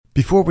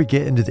Before we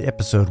get into the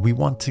episode, we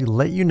want to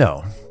let you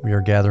know we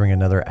are gathering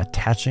another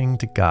Attaching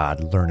to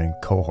God learning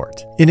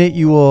cohort. In it,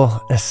 you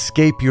will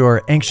escape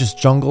your anxious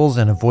jungles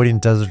and avoiding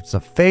deserts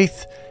of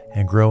faith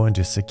and grow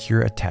into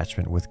secure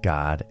attachment with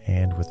God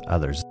and with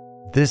others.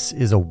 This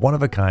is a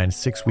one-of-a-kind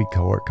 6-week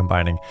cohort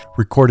combining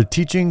recorded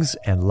teachings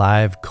and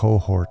live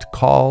cohort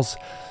calls. So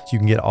you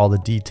can get all the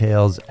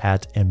details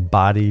at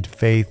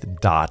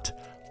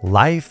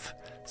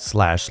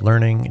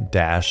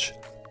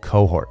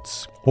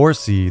embodiedfaith.life/learning-cohorts or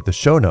see the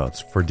show notes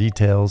for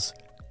details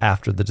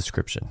after the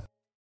description.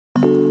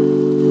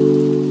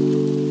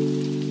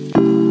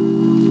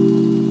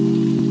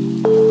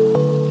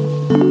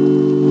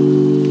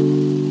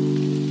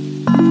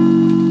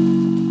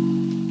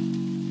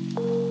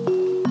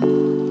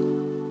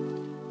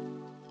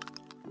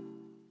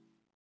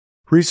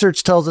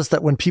 Research tells us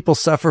that when people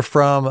suffer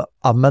from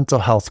a mental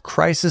health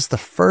crisis, the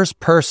first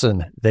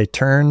person they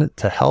turn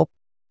to help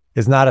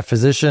is not a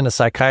physician, a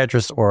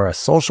psychiatrist, or a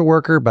social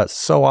worker, but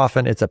so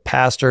often it's a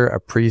pastor, a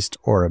priest,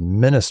 or a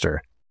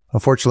minister.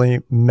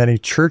 Unfortunately, many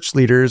church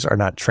leaders are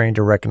not trained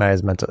to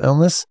recognize mental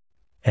illness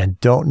and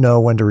don't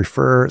know when to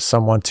refer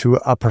someone to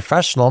a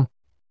professional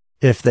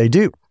if they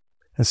do.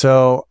 And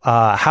so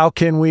how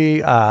can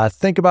we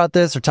think about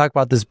this or talk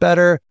about this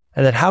better?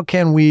 And then how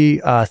can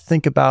we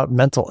think about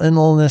mental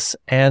illness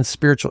and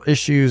spiritual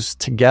issues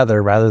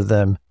together rather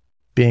than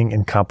being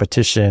in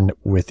competition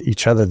with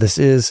each other? This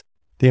is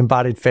the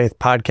Embodied Faith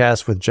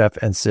podcast with Jeff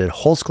and Sid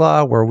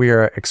Holzclaw, where we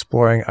are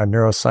exploring a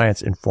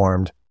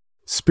neuroscience-informed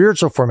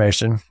spiritual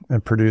formation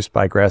and produced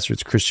by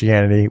Grassroots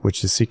Christianity,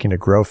 which is seeking to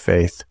grow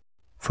faith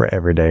for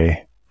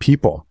everyday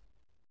people.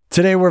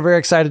 Today, we're very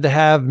excited to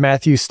have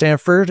Matthew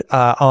Stanford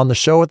on the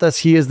show with us.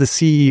 He is the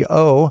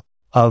CEO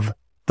of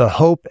the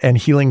Hope and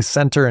Healing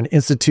Center and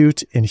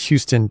Institute in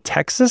Houston,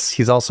 Texas.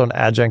 He's also an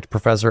adjunct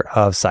professor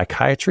of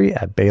psychiatry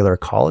at Baylor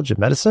College of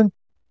Medicine.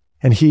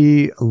 And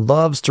he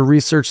loves to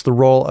research the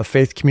role of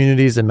faith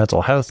communities in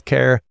mental health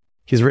care.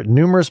 He's written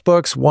numerous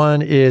books.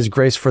 One is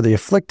Grace for the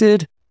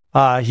Afflicted.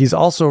 He's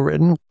also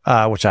written,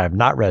 which I have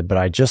not read, but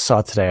I just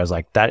saw today. I was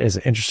like, that is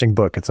an interesting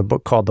book. It's a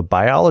book called The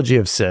Biology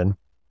of Sin.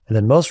 And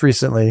then most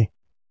recently,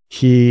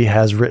 he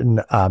has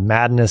written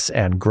Madness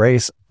and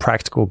Grace,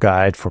 Practical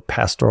Guide for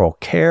Pastoral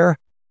Care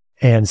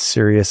and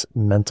Serious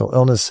Mental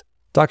Illness.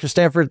 Dr.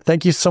 Stanford,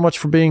 thank you so much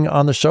for being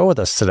on the show with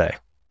us today.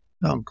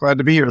 I'm glad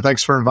to be here.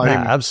 Thanks for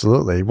inviting me.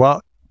 Absolutely. Well,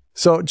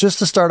 so just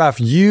to start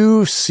off,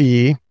 you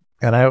see,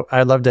 and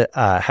I'd love to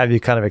have you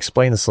kind of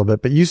explain this a little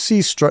bit, but you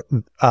see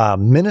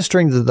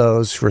ministering to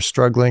those who are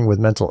struggling with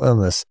mental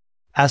illness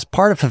as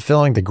part of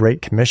fulfilling the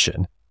Great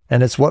Commission.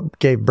 And it's what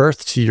gave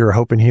birth to your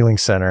Hope and Healing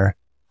Center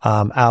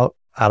out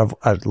of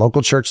a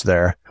local church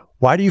there.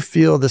 Why do you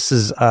feel this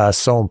is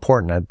so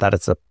important and that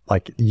it's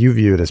you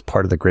view it as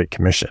part of the Great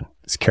Commission,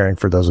 is caring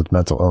for those with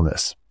mental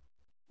illness?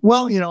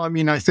 Well,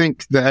 I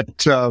think that,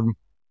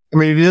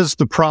 it is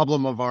the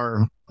problem of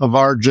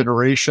our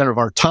generation, of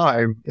our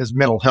time, is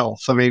mental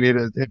health. I mean,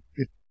 it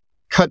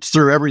cuts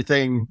through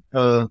everything,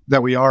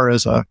 that we are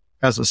as a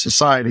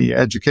society,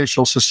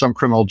 educational system,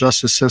 criminal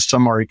justice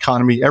system, our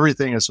economy,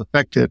 everything is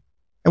affected.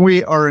 And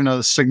we are in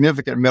a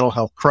significant mental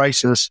health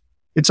crisis.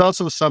 It's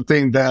also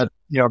something that,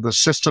 the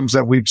systems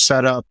that we've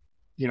set up,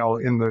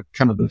 in the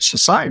kind of the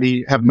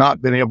society have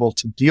not been able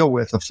to deal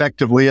with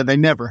effectively, and they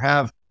never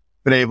have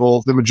been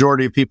able. The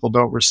majority of people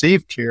don't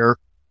receive care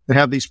that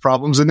have these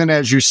problems. And then,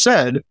 as you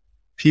said,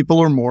 people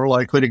are more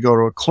likely to go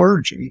to a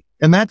clergy.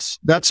 And that's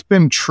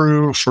been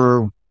true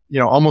for,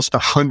 almost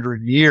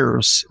 100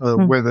 years,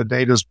 where the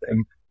data's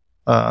been,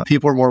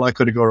 people are more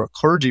likely to go to a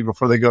clergy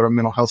before they go to a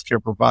mental health care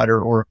provider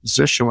or a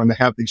physician when they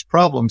have these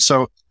problems.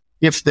 So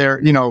if they're,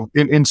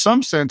 in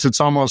some sense,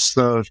 it's almost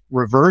the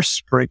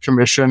reverse Great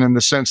Commission in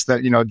the sense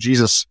that,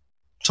 Jesus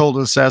told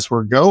us as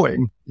we're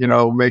going,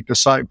 make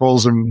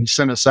disciples and he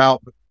sent us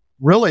out. But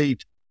really,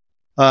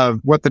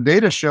 what the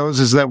data shows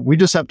is that we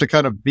just have to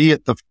kind of be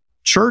at the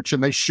church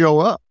and they show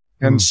up.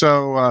 And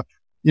so,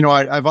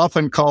 I've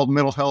often called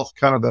mental health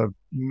kind of the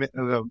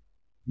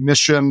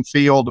mission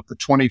field of the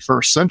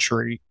 21st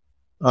century,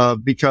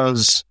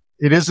 because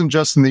it isn't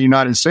just in the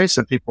United States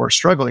that people are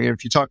struggling.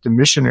 If you talk to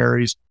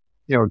missionaries,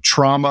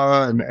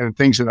 trauma and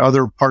things in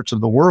other parts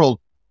of the world,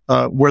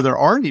 where there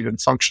aren't even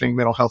functioning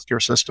mental health care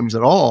systems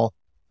at all,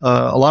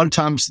 a lot of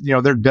times,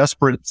 they're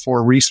desperate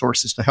for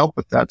resources to help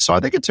with that. So I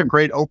think it's a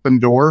great open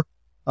door.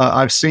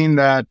 I've seen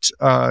that,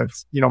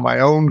 my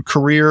own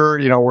career,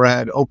 where I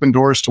had open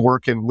doors to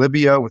work in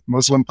Libya with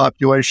Muslim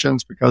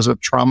populations because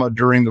of trauma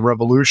during the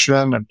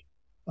revolution, and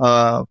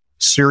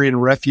Syrian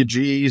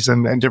refugees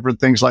and different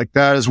things like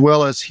that, as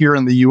well as here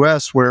in the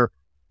U.S., where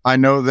I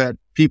know that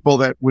people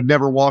that would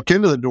never walk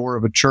into the door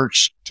of a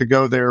church to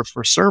go there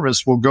for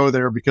service will go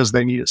there because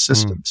they need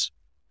assistance.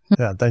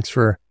 Yeah, thanks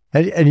for...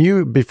 And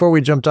you, before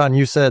we jumped on,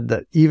 you said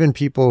that even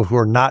people who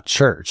are not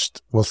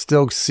churched will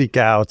still seek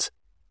out,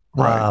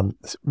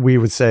 we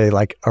would say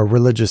like a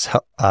religious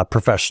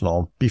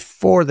professional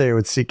before they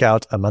would seek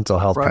out a mental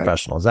health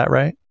professional. Is that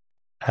right?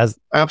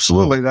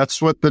 Absolutely.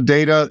 That's what the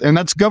data, and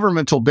that's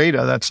governmental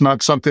data. That's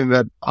not something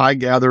that I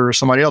gather or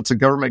somebody else. The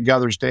government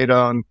gathers data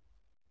on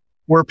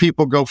where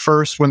people go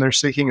first when they're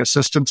seeking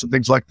assistance and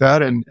things like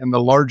that. And the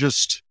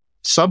largest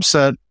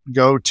subset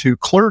go to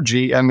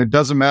clergy. And it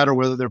doesn't matter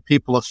whether they're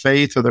people of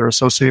faith or they're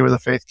associated with a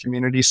faith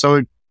community.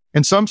 So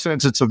in some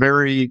sense, it's a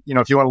very,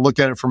 if you want to look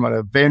at it from an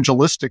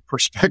evangelistic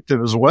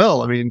perspective as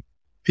well, I mean,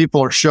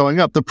 people are showing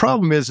up. The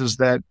problem is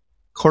that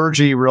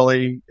clergy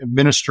really,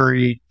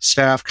 ministry,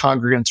 staff,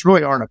 congregants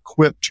really aren't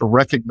equipped to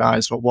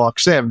recognize what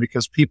walks in,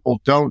 because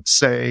people don't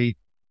say,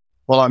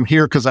 well, I'm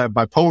here because I have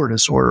bipolar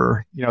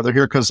disorder. They're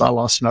here because I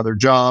lost another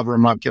job, or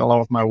I'm not getting along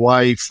with my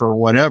wife, or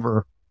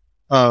whatever.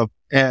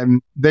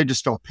 And they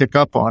just don't pick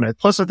up on it.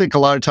 Plus, I think a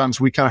lot of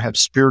times we kind of have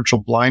spiritual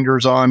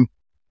blinders on.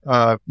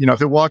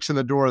 If it walks in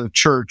the door of the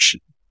church,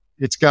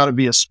 it's got to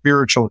be a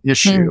spiritual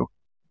issue.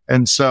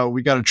 And so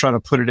we got to try to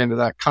put it into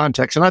that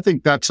context. And I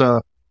think that's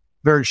a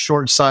very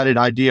short-sighted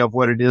idea of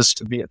what it is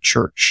to be a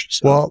church.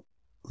 So. Well,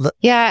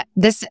 I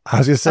was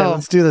going to say,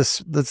 let's do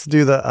this. Let's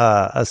do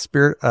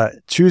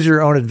the choose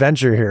your own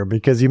adventure here,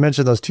 because you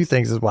mentioned those two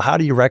things as well. How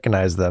do you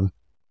recognize them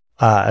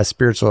as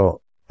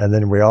spiritual? And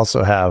then we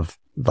also have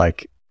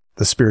like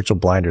the spiritual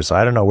blinders. So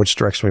I don't know which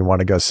direction we want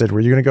to go. Sid, were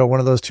you going to go one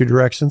of those two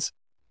directions?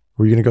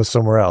 Or were you going to go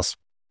somewhere else?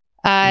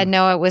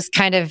 No, it was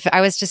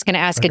I was just going to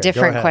ask a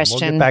different question.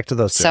 We'll get back to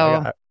those two.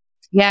 So,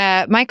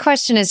 yeah, my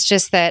question is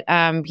just that,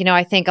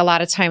 I think a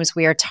lot of times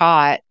we are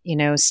taught,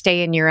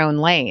 stay in your own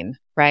lane,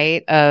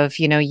 right? Of,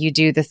 you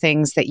do the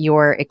things that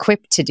you're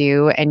equipped to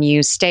do, and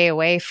you stay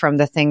away from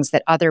the things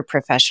that other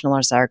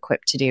professionals are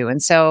equipped to do.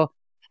 And so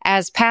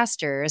as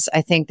pastors,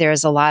 I think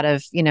there's a lot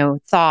of,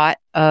 thought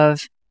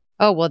of,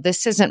 oh, well,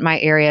 this isn't my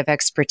area of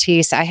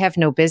expertise. I have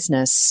no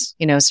business,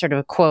 sort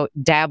of quote,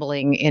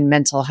 dabbling in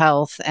mental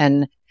health,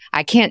 and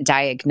I can't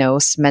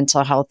diagnose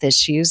mental health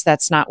issues.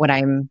 That's not what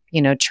I'm,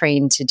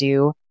 trained to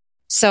do.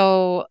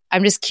 So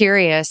I'm just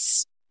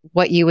curious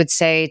what you would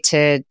say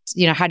to,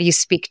 how do you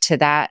speak to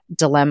that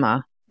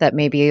dilemma that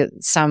maybe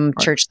some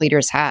church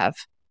leaders have?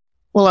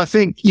 Well, I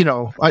think,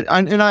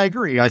 I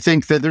agree. I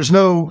think that there's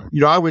no,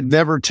 I would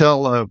never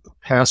tell a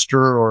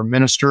pastor or a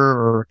minister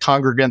or a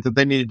congregant that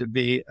they needed to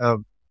be a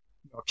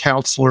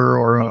counselor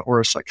or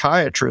a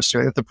psychiatrist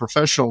at the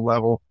professional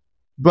level.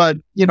 But,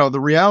 the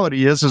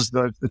reality is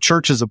the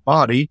church is a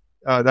body.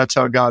 That's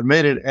how God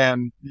made it.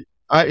 And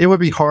it would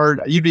be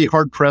hard. You'd be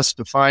hard pressed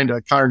to find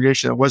a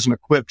congregation that wasn't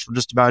equipped for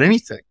just about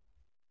anything.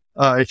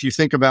 If you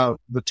think about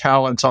the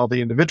talents all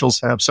the individuals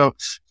have. So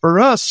for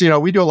us,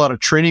 we do a lot of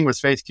training with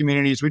faith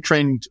communities. We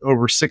trained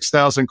over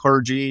 6,000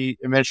 clergy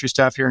and ministry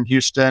staff here in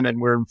Houston,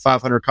 and we're in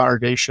 500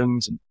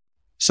 congregations and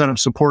set up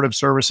supportive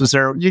services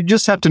there. You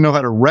just have to know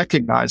how to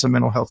recognize a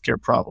mental health care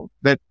problem.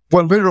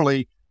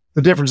 Literally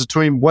the difference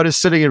between what is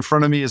sitting in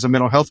front of me is a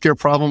mental health care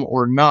problem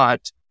or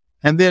not,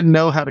 and then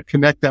know how to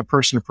connect that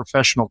person to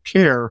professional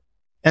care,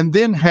 and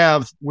then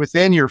have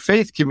within your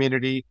faith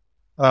community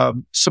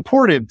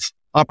supportive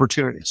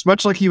opportunities,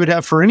 much like you would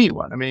have for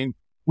anyone. I mean,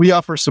 we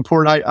offer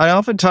support. I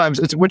oftentimes,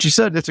 it's what you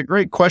said, it's a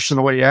great question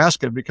the way you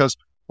ask it, because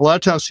a lot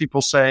of times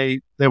people they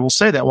will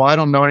say that, well, I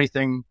don't know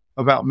anything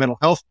about mental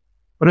health.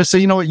 But I say,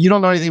 you know what, you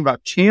don't know anything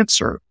about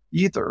cancer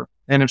either.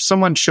 And if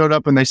someone showed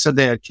up and they said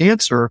they had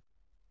cancer,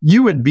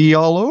 you would be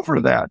all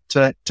over that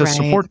to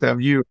support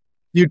them.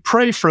 You'd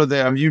pray for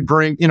them. You'd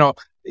bring,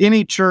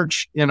 any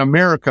church in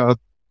America,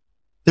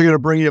 they're going to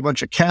bring you a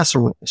bunch of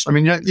casseroles. I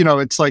mean,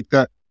 it's like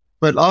that.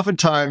 But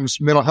oftentimes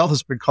mental health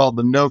has been called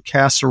the no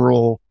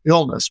casserole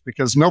illness,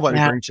 because nobody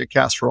brings you a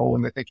casserole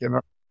when they think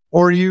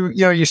or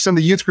you send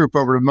the youth group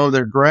over to mow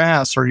their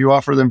grass, or you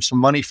offer them some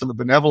money from the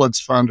benevolence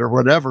fund or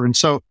whatever. And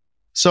so,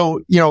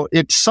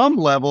 at some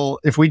level,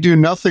 if we do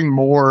nothing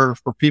more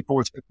for people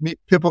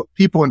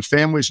and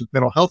families with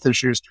mental health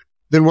issues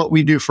than what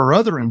we do for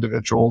other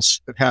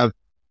individuals that have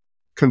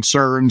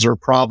concerns or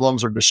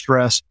problems or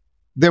distress,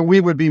 then we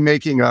would be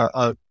making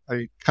a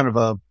kind of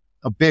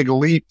a big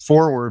leap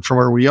forward from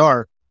where we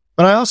are.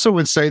 But I also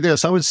would say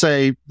this, I would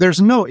say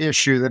there's no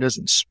issue that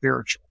isn't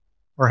spiritual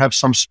or have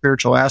some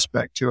spiritual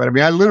aspect to it. I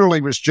mean, I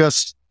literally was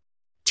just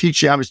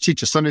teaching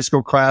a Sunday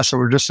school class, and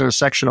we're just in a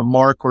section of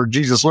Mark where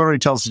Jesus literally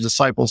tells the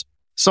disciples,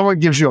 someone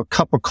gives you a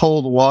cup of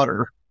cold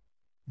water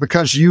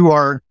because you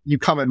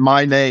come in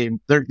my name,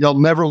 you'll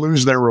never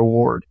lose their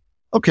reward.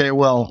 Okay.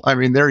 Well, I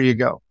mean, there you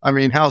go. I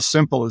mean, how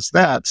simple is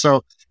that?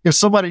 So if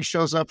somebody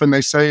shows up and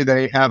they say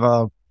they have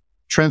a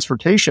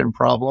transportation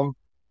problem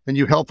and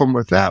you help them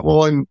with that,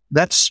 well, and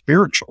that's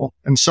spiritual.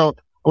 And so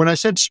when I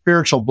said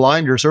spiritual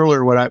blinders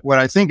earlier, what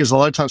I think is a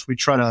lot of times we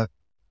try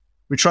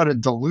to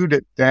dilute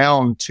it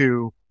down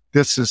to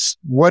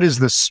what is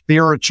the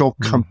spiritual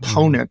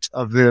component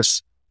of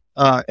this?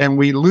 And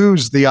we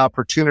lose the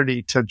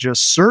opportunity to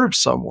just serve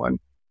someone.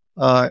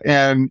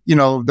 And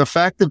the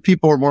fact that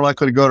people are more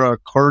likely to go to a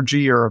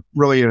clergy, or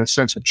really in a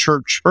sense, a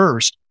church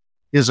first,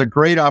 is a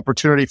great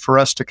opportunity for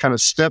us to kind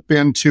of step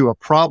into a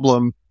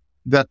problem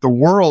that the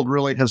world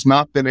really has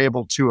not been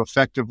able to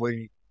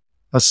effectively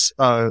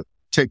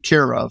take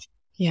care of.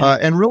 Yeah.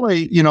 And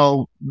really,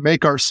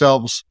 make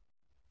ourselves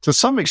to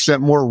some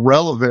extent more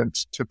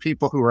relevant to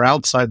people who are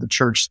outside the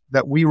church,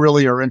 that we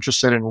really are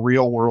interested in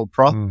real world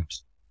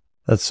problems.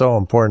 That's so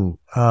important.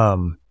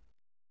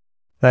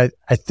 I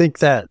think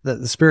that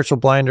the spiritual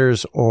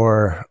blinders,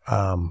 or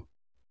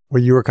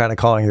what you were kind of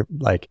calling it,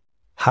 like,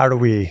 how do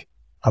we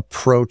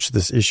approach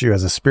this issue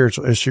as a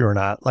spiritual issue or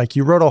not? Like,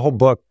 you wrote a whole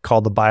book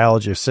called The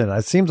Biology of Sin.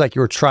 It seems like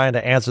you were trying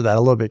to answer that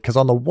a little bit, because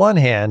on the one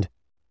hand,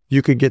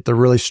 you could get the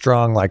really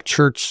strong, like,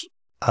 church,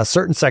 a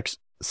certain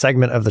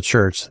segment of the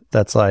church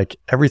that's like,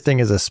 everything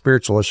is a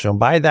spiritual issue. And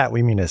by that,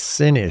 we mean a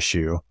sin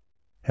issue.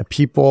 And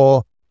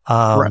people,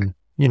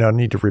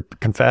 need to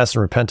confess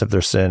and repent of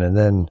their sin. And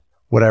then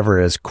whatever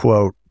is,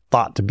 quote,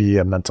 thought to be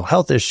a mental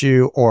health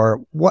issue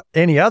or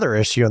any other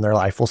issue in their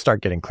life will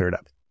start getting cleared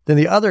up. Then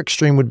the other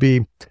extreme would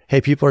be,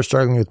 hey, people are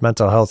struggling with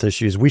mental health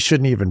issues. We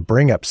shouldn't even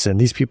bring up sin.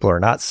 These people are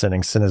not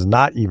sinning. Sin is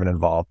not even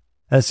involved.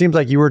 And it seems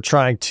like you were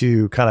trying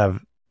to kind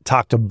of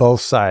talk to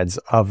both sides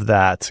of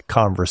that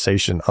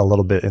conversation a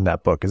little bit in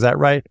that book. Is that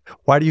right?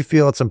 Why do you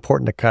feel it's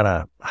important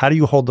to how do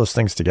you hold those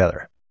things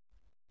together?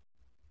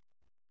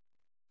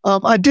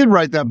 I did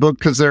write that book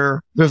because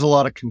there's a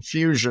lot of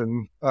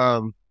confusion.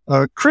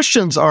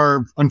 Christians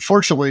are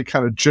unfortunately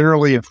kind of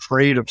generally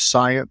afraid of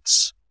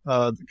science.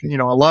 A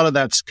lot of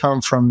that's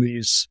come from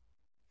these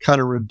kind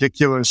of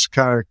ridiculous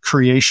kind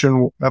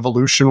of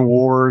evolution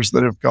wars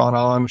that have gone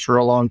on for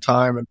a long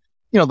time. And,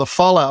 the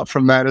fallout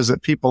from that is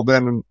that people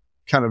then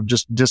kind of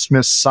just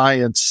dismiss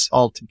science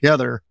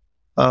altogether.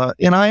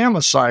 And I am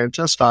a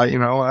scientist. I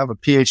have a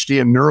PhD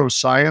in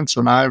neuroscience,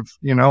 and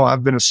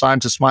I've been a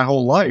scientist my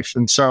whole life.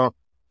 And so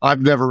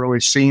I've never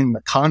really seen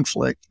the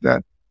conflict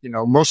that,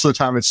 most of the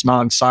time it's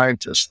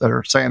non-scientists that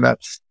are saying that.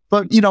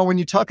 But, when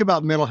you talk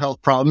about mental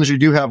health problems, you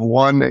do have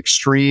one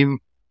extreme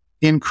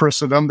in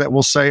Christendom that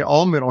will say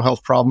all mental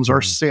health problems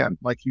are sin,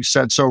 like you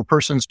said. So a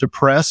person's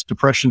depressed,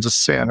 depression's a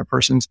sin. A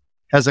person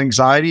has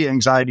anxiety,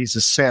 anxiety's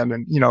a sin.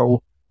 And,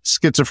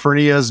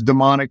 schizophrenia is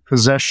demonic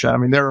possession. I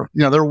mean,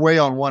 they're way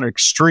on one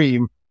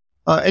extreme.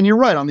 And you're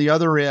right. On the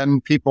other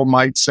end, people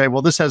might say,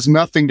 well, this has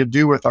nothing to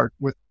do with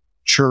with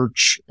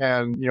church,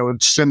 and,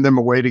 send them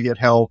away to get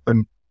help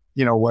and,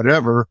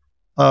 whatever.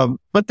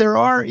 But there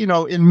are,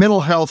 in mental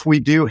health, we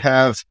do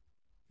have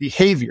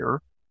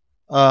behavior,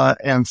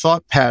 and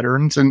thought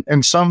patterns,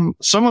 and some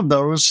of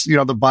those,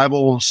 the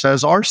Bible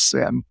says are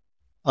sin.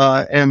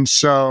 And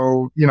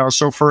so,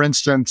 so for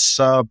instance,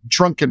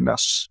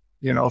 drunkenness,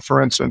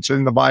 for instance,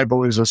 in the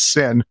Bible is a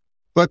sin.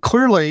 But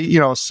clearly,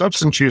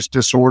 substance use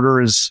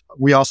disorder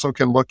we also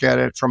can look at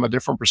it from a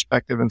different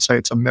perspective and say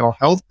it's a mental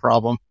health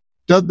problem.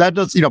 That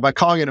does, by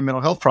calling it a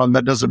mental health problem,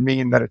 that doesn't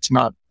mean that it's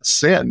not a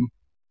sin.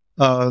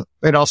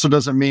 It also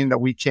doesn't mean that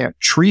we can't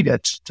treat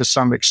it to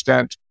some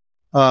extent.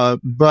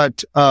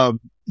 But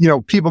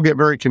people get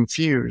very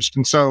confused.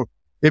 And so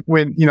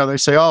when they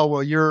say, oh,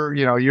 well,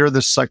 you're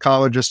the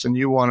psychologist and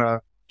you want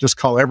to just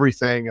call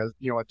everything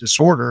a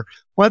disorder.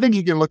 Well, I think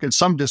you can look at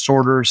some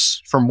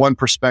disorders from one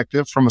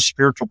perspective, from a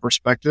spiritual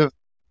perspective,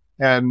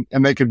 and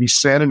they could be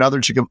sin, and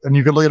others and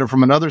you can look at it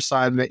from another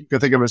side that you can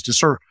think of as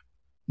disorder.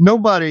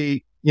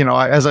 Nobody,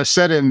 as I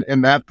said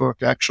in that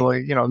book,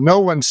 actually, no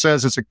one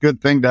says it's a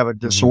good thing to have a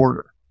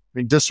disorder. I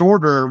mean,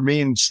 disorder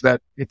means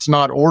that it's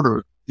not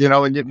ordered,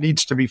 and it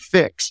needs to be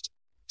fixed.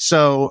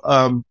 So,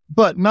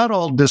 but not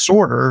all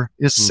disorder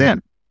is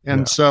sin.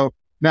 And so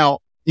now,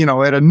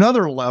 at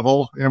another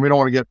level, and we don't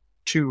want to get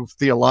too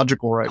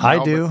theological right now.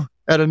 I do.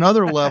 At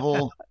another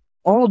level,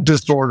 all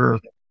disorder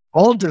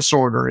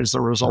is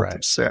the result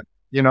of sin.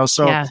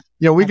 So,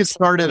 we could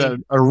start at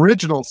an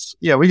original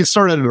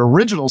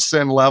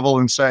sin level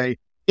and say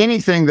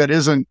anything that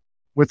isn't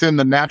within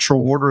the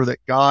natural order that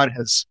God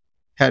has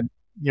had,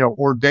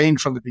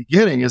 ordained from the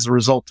beginning is the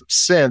result of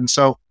sin.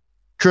 So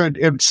could,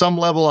 at some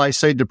level, I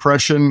say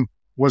depression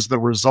was the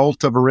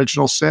result of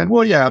original sin?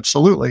 Well, yeah,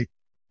 absolutely.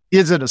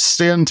 Is it a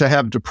sin to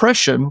have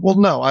depression? Well,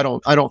 no, I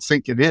don't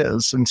think it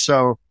is. And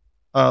so,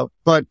 so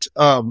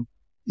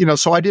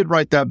I did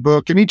write that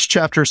book, and each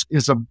chapter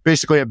is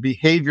basically a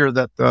behavior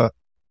that the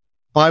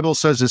Bible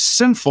says is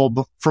sinful,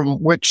 but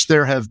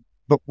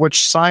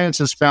which science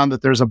has found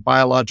that there's a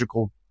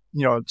biological,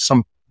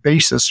 some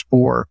basis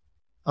for.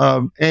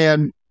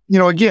 And,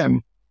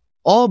 again,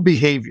 all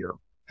behavior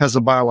has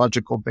a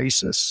biological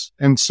basis.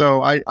 And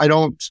so I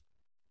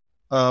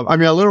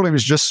literally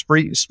was just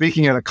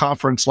speaking at a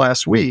conference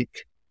last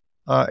week,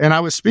 and I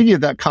was speaking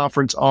at that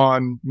conference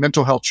on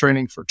mental health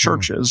training for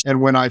churches. And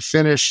when I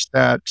finished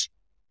that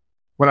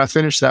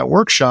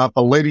workshop,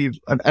 a lady,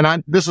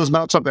 this was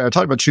not something I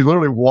talked about, she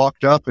literally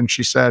walked up and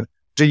she said,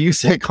 do you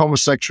think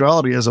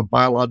homosexuality has a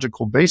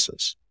biological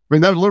basis? I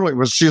mean, that literally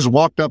was, she just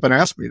walked up and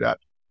asked me that.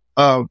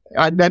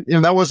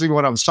 That wasn't even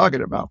what I was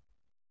talking about.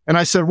 And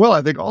I said, well,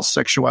 I think all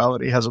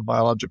sexuality has a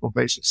biological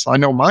basis. I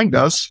know mine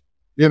does,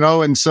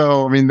 and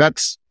so,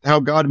 that's how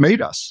God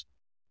made us.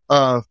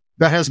 That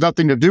has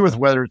nothing to do with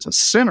whether it's a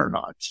sin or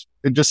not.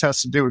 It just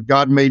has to do with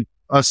God made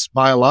us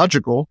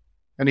biological,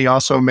 and he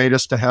also made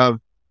us to have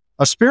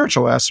a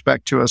spiritual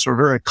aspect to us, or a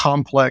very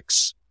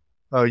complex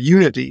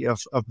unity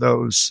of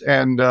those.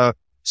 And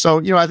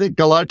So, I think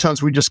a lot of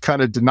times we just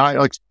kind of deny,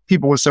 like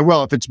people would say,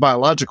 well, if it's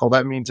biological,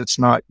 that means it's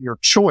not your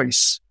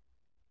choice.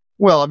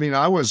 Well,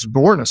 I was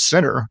born a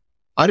sinner.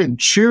 I didn't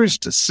choose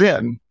to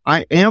sin.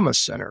 I am a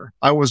sinner.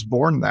 I was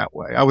born that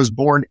way. I was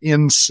born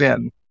in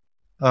sin.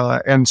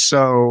 And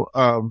so,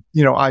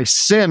 I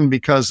sin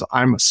because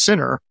I'm a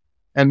sinner.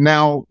 And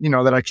now,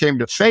 that I came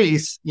to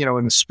faith,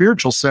 in the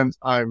spiritual sense,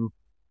 I'm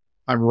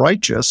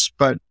righteous,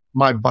 but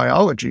my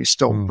biology is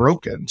still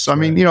broken. So,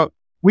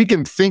 we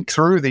can think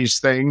through these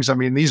things.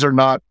 These are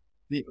not,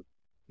 I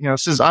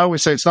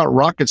always say it's not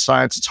rocket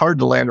science. It's hard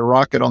to land a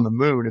rocket on the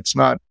moon. It's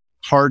not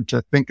hard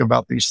to think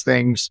about these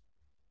things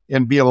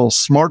and be a little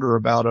smarter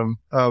about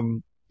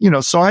them.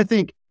 So I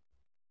think,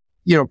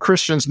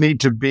 Christians need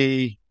to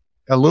be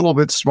a little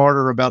bit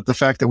smarter about the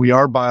fact that we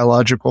are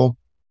biological,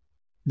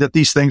 that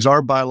these things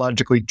are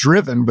biologically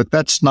driven, but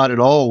that's not at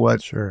all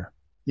what,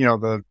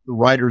 the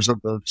writers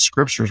of the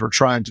scriptures were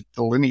trying to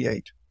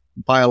delineate,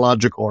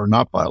 biological or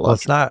not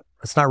biological. Well,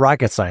 it's not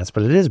rocket science,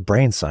 but it is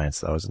brain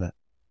science though, isn't it?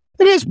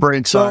 It is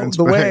brain science.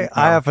 So the way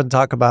I often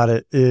talk about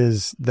it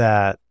is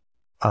that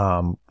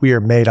we are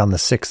made on the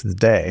sixth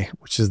day,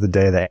 which is the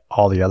day that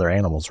all the other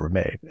animals were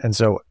made. And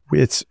so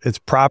it's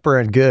proper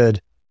and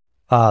good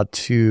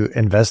to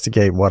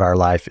investigate what our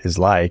life is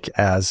like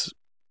as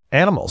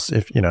animals,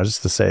 if,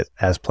 just to say it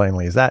as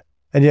plainly as that.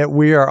 And yet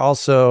we are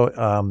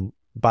also,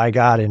 by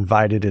God,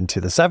 invited into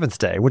the seventh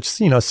day, which,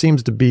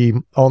 seems to be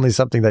only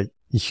something that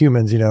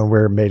humans,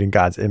 we're made in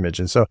God's image.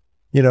 And so,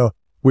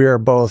 we are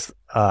both,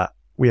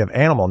 we have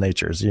animal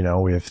natures,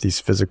 we have these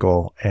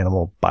physical,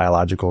 animal,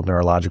 biological,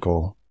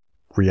 neurological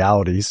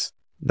realities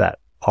that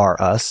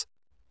are us.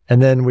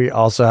 And then we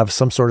also have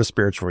some sort of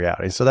spiritual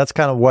reality. So that's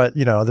kind of what,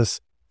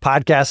 this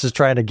podcast is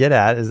trying to get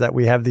at, is that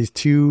we have these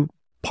two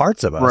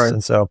parts of us. Right.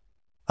 And so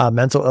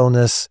mental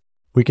illness,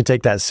 we can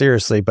take that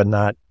seriously, but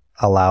not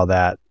allow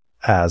that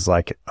as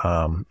like,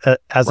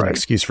 as an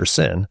excuse for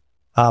sin.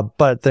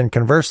 But then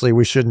conversely,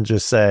 we shouldn't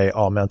just say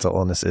all mental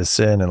illness is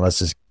sin and let's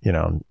just,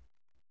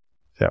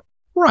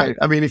 Right.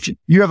 If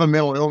you have a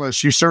mental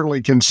illness, you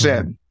certainly can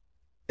sin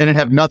and it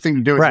have nothing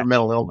to do with your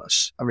mental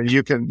illness.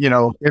 You can,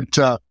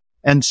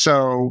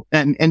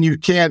 and you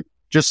can't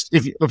just,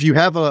 if you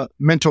have a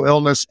mental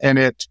illness and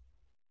it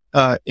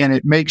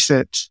makes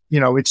it,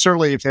 it's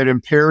certainly, if it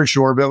impairs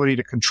your ability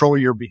to control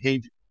your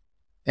behavior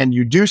and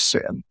you do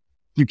sin,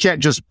 you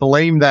can't just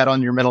blame that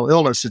on your mental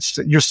illness.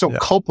 You're still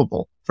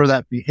culpable for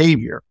that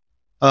behavior.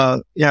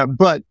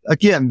 But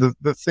again,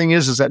 the thing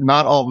is that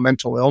not all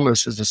mental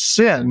illness is a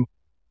sin,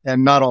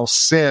 and not all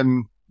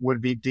sin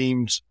would be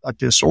deemed a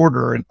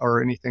disorder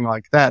or anything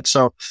like that.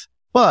 So,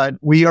 but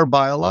we are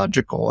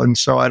biological. And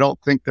so I don't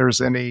think there's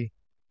any,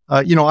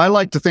 I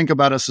like to think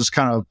about us as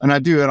kind of, and I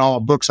do in all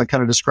books, I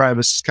kind of describe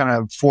us as kind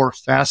of four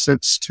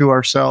facets to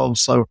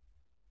ourselves. So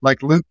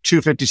like Luke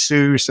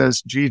 2:52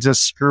 says,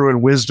 Jesus grew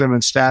in wisdom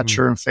and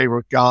stature and favor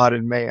with God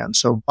and man.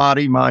 So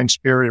body, mind,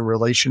 spirit, and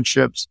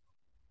relationships.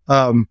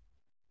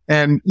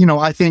 And,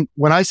 I think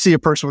when I see a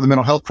person with a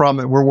mental health problem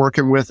that we're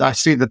working with, I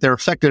see that they're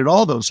affected at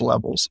all those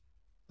levels.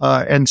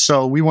 And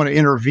so we want to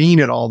intervene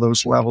at all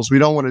those levels. We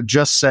don't want to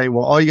just say,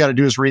 well, all you got to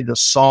do is read the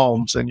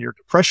Psalms and your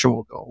depression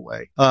will go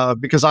away.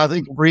 Because I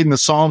think reading the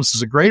Psalms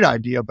is a great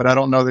idea, but I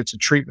don't know that it's a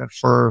treatment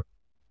for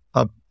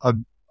a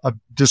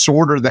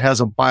disorder that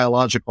has a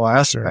biological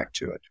aspect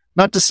to it.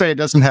 Not to say it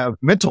doesn't have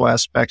mental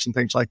aspects and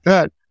things like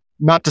that.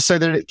 Not to say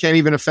that it can't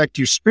even affect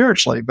you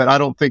spiritually, but I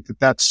don't think that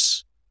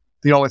that's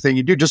the only thing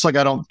you do. Just like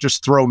I don't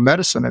just throw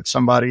medicine at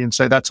somebody and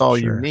say that's all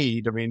you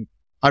need.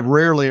 I've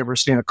rarely ever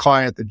seen a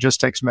client that just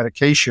takes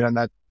medication and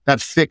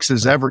that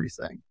fixes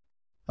everything.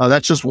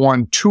 That's just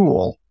one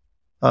tool.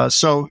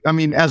 So,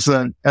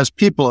 as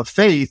people of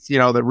faith,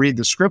 that read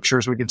the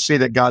scriptures, we can see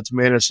that God's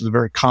made us as a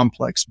very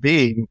complex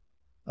being.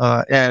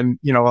 And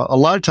a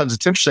lot of times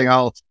it's interesting.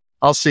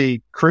 I'll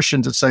see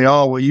Christians that say,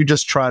 oh, well, you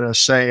just try to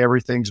say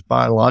everything's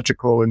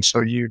biological. And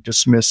so you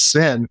dismiss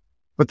sin,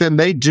 but then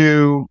they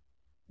do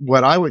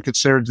what I would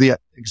consider the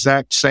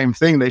exact same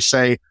thing. They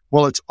say,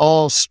 well, it's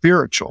all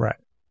spiritual. Right.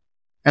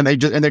 And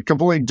they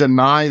completely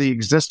deny the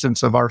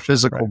existence of our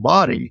physical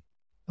body.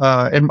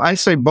 And I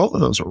say both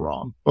of those are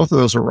wrong. Both of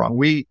those are wrong.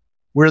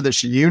 We're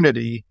this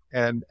unity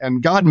and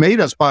God made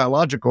us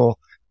biological.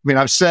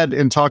 I've said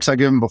in talks I've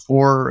given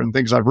before and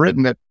things I've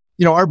written that,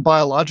 our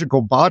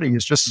biological body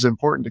is just as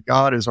important to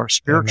God as our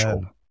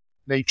spiritual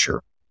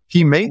nature.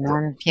 He made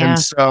them. Yeah. And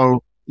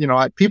so,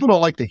 people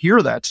don't like to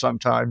hear that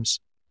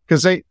sometimes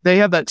because they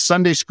have that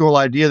Sunday school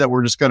idea that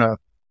we're just going to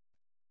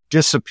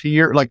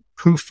disappear, like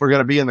poof, we're going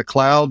to be in the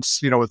clouds,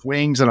 with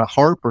wings and a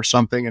harp or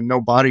something and no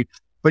body.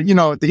 But,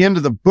 at the end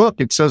of the book,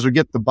 it says we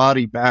get the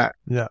body back.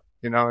 Yeah.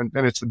 And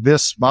it's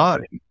this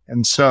body.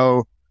 And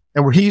so,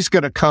 and he's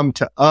going to come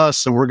to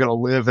us and we're going to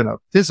live in a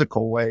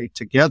physical way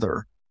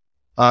together,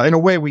 in a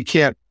way we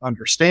can't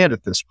understand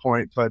at this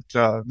point. But,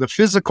 the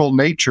physical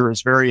nature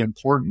is very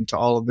important to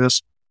all of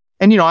this.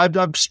 And, I've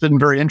just been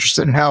very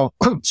interested in how,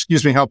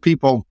 how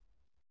people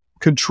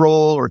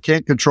control or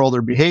can't control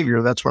their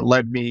behavior. That's what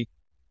led me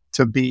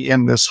to be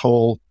in this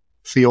whole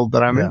field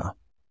that I'm in.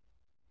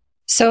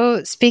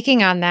 So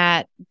speaking on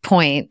that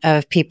point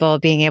of people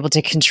being able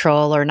to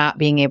control or not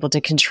being able to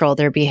control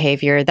their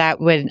behavior,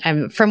 that would,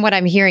 from what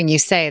I'm hearing you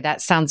say,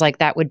 that sounds like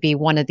that would be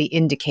one of the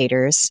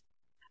indicators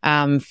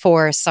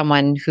for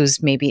someone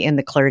who's maybe in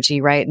the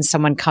clergy, right? And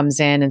someone comes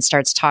in and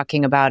starts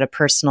talking about a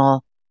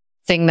personal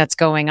thing that's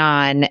going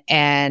on,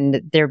 and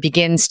there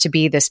begins to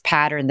be this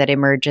pattern that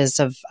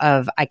emerges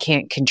of I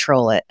can't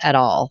control it at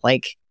all.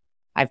 Like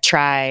I've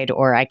tried,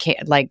 or I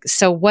can't, like,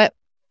 so what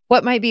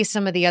might be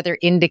some of the other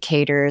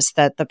indicators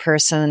that the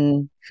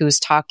person who's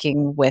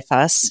talking with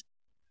us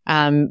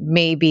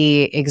may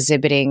be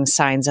exhibiting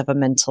signs of a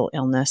mental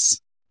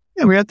illness?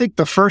 Yeah, I mean, I think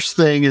the first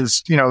thing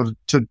is,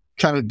 to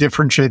kind of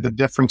differentiate the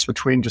difference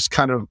between just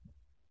kind of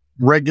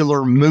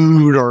regular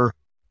mood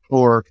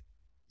or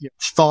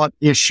thought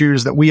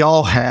issues that we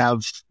all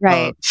have,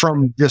 right,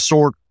 from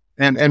disorder.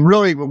 And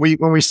really,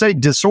 when we say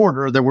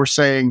disorder, that we're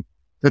saying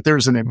that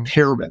there's an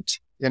impairment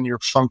in your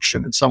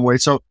function in some way.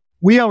 So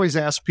we always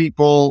ask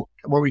people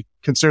what we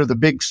consider the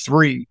big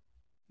three.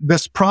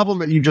 This problem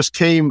that you just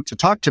came to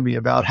talk to me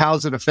about,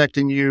 how's it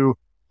affecting you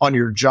on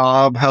your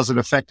job? How's it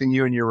affecting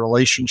you in your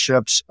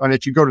relationships? And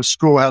if you go to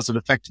school, how's it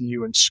affecting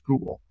you in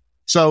school?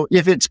 So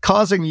if it's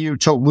causing you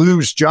to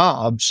lose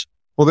jobs,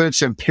 well, then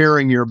it's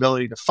impairing your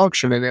ability to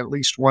function in at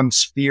least one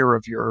sphere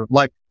of your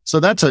life. So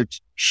that's a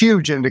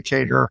huge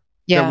indicator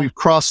that we've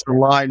crossed the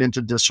line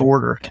into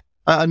disorder.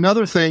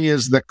 Another thing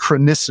is the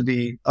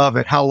chronicity of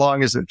it. How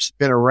long has it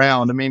been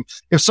around? I mean,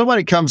 if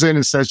somebody comes in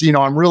and says,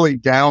 I'm really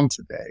down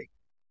today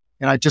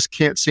and I just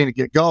can't seem to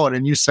get going.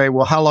 And you say,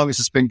 well, how long has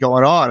this been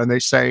going on? And they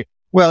say,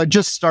 well, it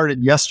just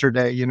started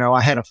yesterday.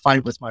 I had a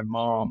fight with my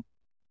mom.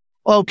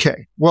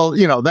 Okay.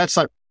 Well, that's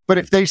not, but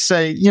if they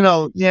say,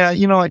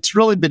 it's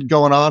really been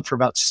going on for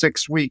about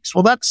 6 weeks.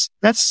 Well, that's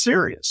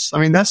serious. I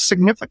mean, that's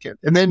significant.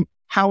 And then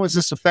how is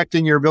this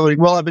affecting your ability?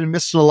 Well, I've been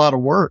missing a lot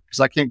of work because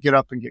I can't get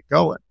up and get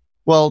going.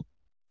 Well,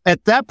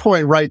 at that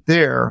point right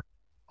there,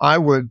 I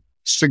would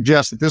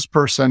suggest that this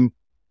person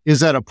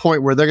is at a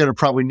point where they're going to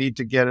probably need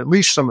to get at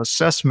least some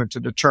assessment to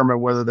determine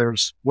whether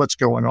there's what's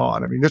going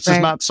on. I mean, this is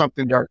not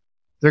something that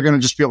they're going to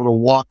just be able to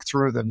walk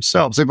through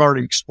themselves. They've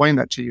already explained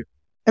that to you.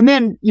 And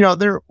then,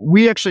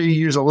 we actually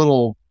use a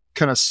little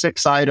kind of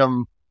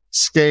 6-item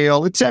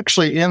scale. It's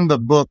actually in the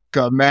book,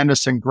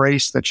 Madness and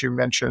Grace, that you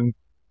mentioned.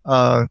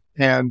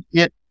 And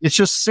it's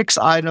just 6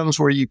 items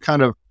where you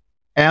kind of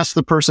ask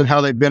the person how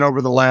they've been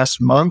over the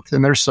last month.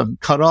 And there's some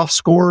cutoff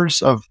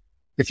scores of,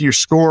 if you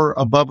score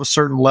above a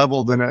certain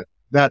level, then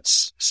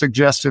that's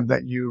suggestive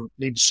that you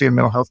need to see a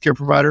mental health care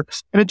provider.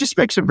 And it just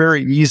makes it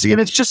very easy.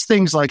 And it's just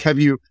things like, have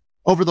you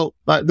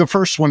the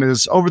first one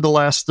is, over the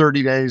last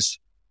 30 days,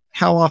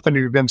 how often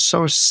have you been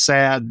so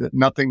sad that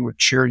nothing would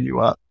cheer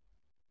you up?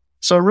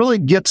 So it really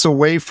gets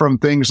away from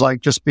things like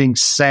just being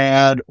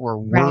sad or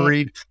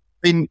worried. Right.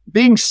 I mean,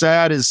 being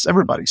sad is,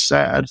 everybody's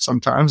sad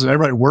sometimes and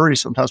everybody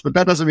worries sometimes, but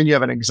that doesn't mean you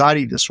have an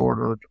anxiety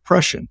disorder or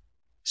depression.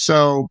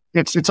 So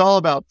it's all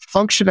about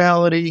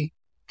functionality,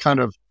 kind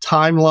of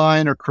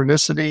timeline or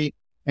chronicity,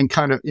 and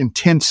kind of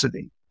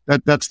intensity.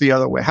 That's the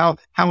other way. How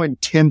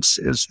intense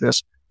is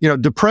this?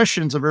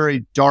 Depression's a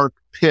very dark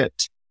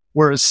pit,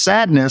 whereas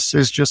sadness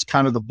is just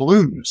kind of the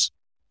blues.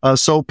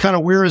 So kind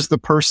of, where is the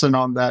person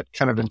on that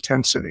kind of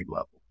intensity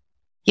level?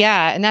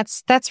 Yeah. And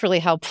that's really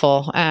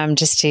helpful,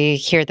 just to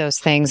hear those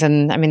things.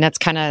 And I mean, that's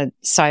kind of,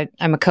 so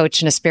I'm a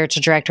coach and a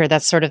spiritual director.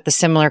 That's sort of the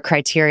similar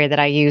criteria that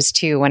I use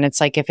too, when it's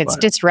like, if it's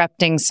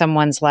disrupting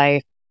someone's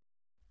life,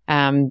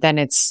 then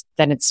it's,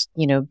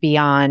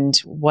 beyond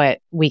what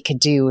we could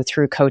do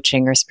through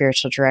coaching or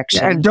spiritual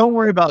direction. Yeah, and don't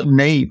worry about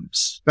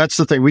names. That's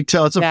the thing it's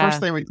the first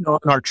thing we tell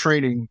in our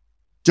training.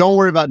 Don't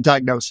worry about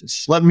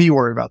diagnosis. Let me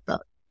worry about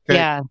that. Okay?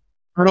 Yeah.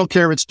 I don't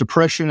care if it's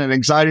depression and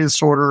anxiety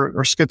disorder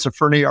or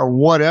schizophrenia or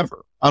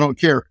whatever. I don't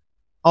care.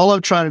 All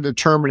I'm trying to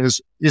determine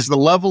is the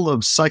level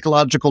of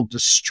psychological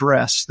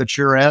distress that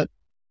you're at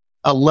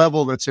a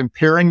level that's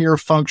impairing your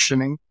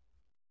functioning?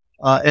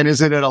 And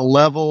is it at a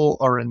level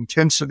or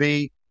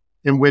intensity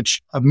in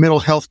which a mental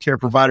health care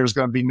provider is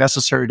going to be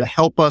necessary to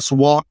help us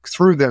walk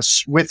through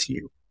this with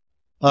you?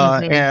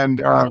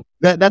 And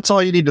that's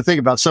all you need to think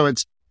about. So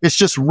it's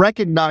just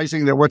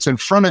recognizing that what's in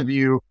front of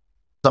you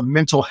is a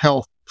mental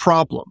health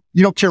problem.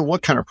 You don't care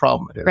what kind of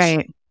problem it is.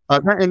 Right.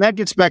 And that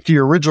gets back to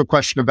your original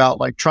question about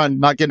like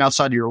not getting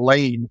outside of your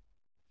lane.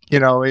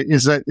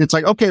 Is that it's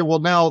like, okay, well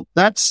now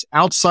that's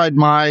outside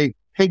my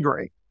pay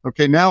grade.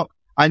 Okay. Now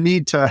I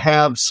need to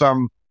have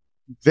some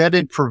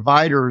vetted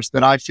providers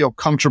that I feel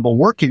comfortable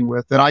working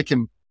with, that I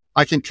can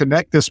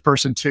connect this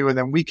person to, and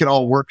then we can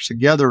all work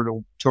together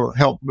to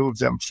help move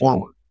them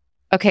forward.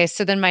 Okay.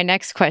 So then my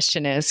next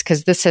question is,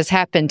 because this has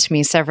happened to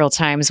me several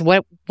times,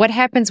 what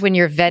happens when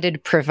your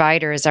vetted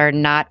providers are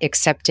not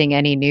accepting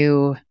any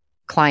new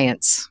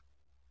clients?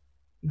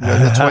 Yeah,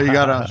 that's why you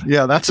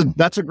gotta,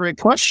 that's a great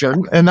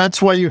question. And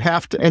that's why you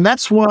have to, and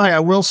that's why I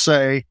will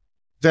say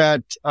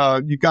that,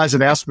 you guys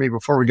had asked me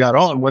before we got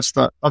on,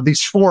 of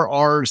these 4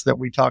 R's that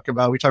we talk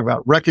about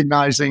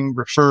recognizing,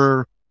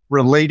 refer,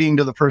 relating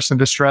to the person in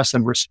distress,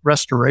 and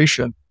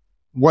restoration.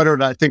 what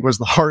did I think was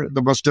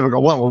the most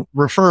difficult one? Well,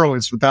 referral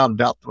is without a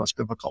doubt the most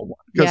difficult one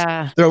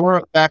because there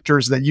are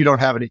factors that you don't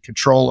have any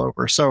control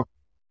over. So,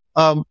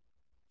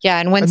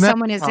 and when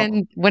someone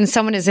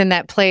is in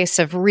that place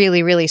of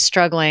really, really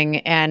struggling,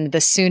 and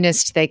the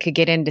soonest they could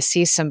get in to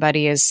see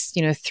somebody is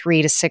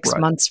 3 to 6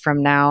 months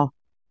from now.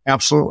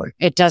 Absolutely,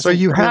 it doesn't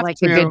feel like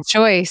a good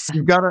choice.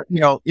 You've got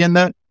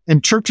to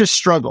and churches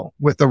struggle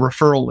with the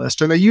referral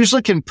list, and they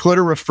usually can put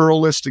a referral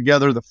list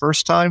together the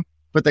first time,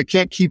 but they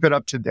can't keep it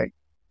up to date.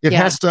 It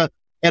has to,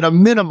 at a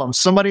minimum,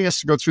 somebody has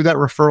to go through that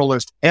referral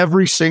list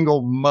every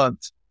single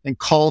month and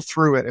call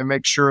through it and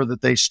make sure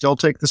that they still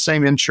take the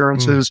same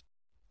insurances,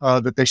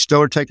 that they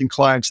still are taking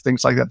clients,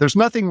 things like that. There's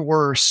nothing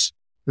worse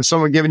than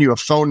someone giving you a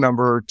phone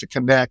number to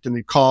connect and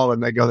you call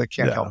and they go, they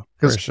can't help.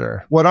 For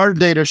sure. What our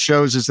data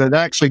shows is that it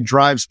actually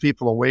drives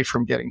people away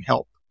from getting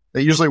help.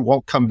 They usually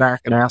won't come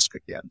back and ask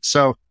again.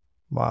 So,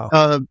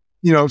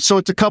 so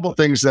it's a couple of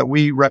things that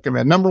we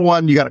recommend. Number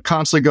one, you got to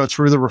constantly go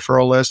through the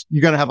referral list.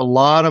 You got to have a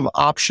lot of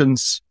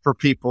options for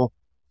people.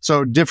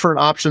 So different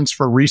options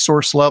for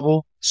resource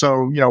level.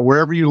 So,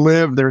 wherever you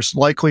live, there's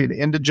likely an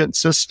indigent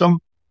system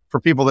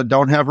for people that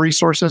don't have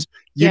resources.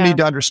 You need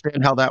to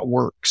understand how that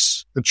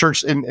works. The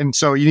church, and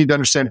so you need to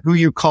understand who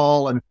you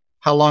call and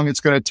how long it's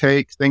going to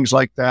take, things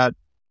like that.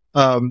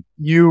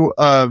 You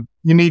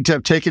need to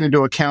have taken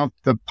into account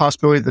the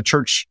possibility that the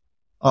church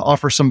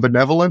offer some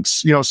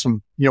benevolence,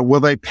 will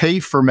they pay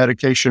for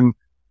medication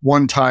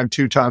 1 time,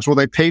 2 times? Will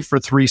they pay for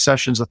 3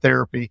 sessions of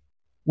therapy?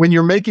 When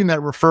you're making that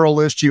referral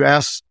list, you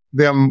ask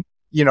them,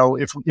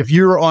 if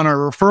you're on a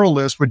referral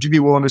list, would you be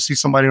willing to see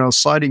somebody on a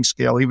sliding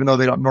scale, even though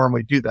they don't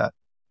normally do that?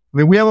 I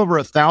mean, we have over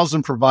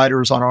 1,000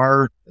 providers on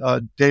our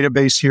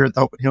database here at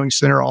the Hope and Healing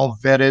Center, all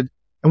vetted.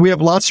 And we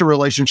have lots of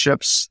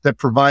relationships that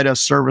provide us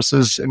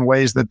services in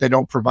ways that they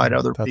don't provide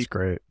other people. That's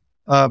great.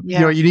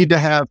 You need to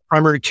have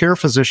primary care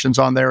physicians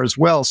on there as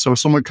well. So if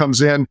someone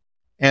comes in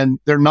and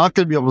they're not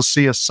going to be able to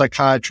see a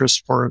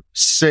psychiatrist for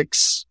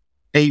 6,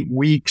 8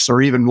 weeks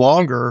or even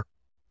longer,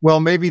 well,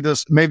 maybe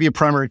a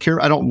primary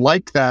care, I don't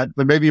like that,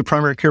 but maybe a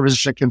primary care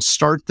physician can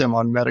start them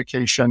on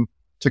medication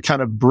to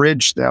kind of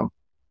bridge them.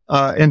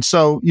 And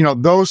so,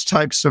 those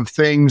types of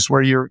things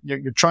where you're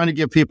trying to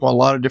give people a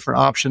lot of different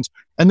options.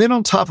 And then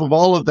on top of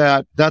all of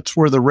that, that's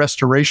where the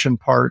restoration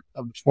part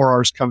of the 4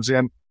 R's comes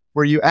in,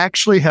 where you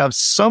actually have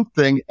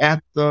something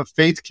at the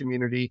faith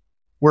community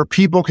where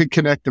people can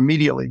connect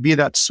immediately, be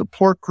that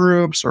support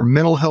groups or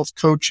mental health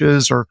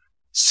coaches or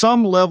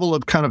some level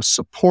of kind of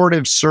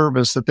supportive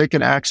service that they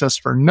can access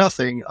for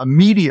nothing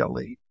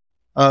immediately,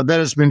 that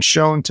has been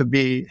shown to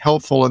be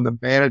helpful in the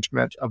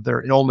management of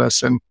their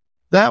illness. And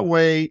that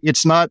way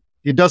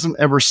it doesn't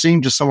ever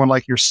seem to someone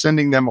like you're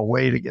sending them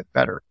away to get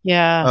better.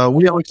 Yeah.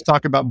 We always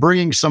talk about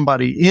bringing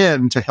somebody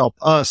in to help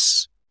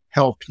us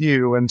help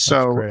you. And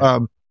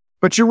so,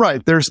 but you're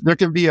right. There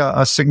can be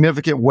a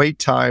significant wait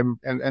time,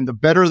 and the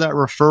better that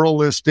referral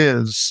list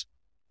is,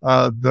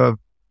 the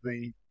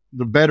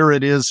better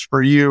it is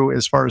for you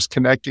as far as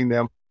connecting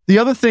them. The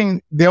other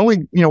thing,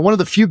 one of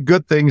the few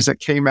good things that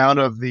came out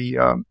of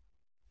the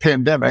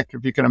pandemic,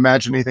 if you can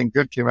imagine anything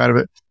good came out of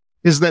it,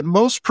 is that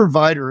most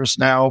providers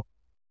now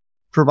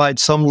provide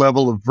some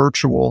level of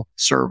virtual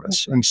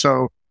service. And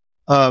so,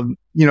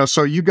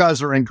 so you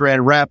guys are in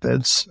Grand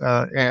Rapids,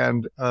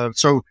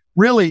 so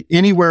really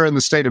anywhere in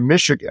the state of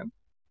Michigan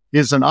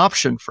is an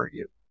option for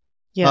you.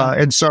 Yeah.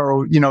 And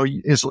so,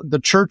 the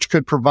church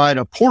could provide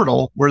a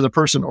portal where the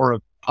person, or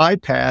an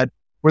iPad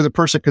where the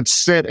person could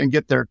sit and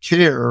get their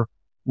care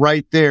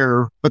right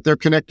there, but they're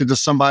connected to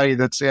somebody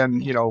that's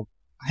in,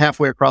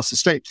 halfway across the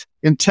state.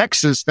 In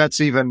Texas, that's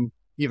even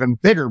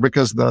bigger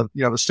because the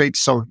state's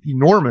so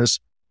enormous.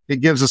 It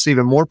gives us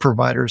even more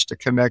providers to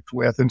connect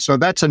with. And so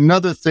that's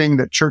another thing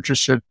that churches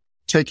should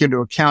take into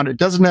account. It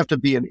doesn't have to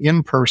be an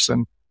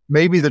in-person.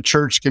 Maybe the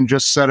church can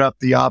just set up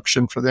the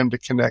option for them to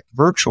connect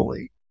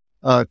virtually,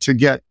 to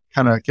get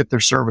their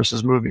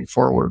services moving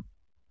forward.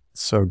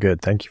 So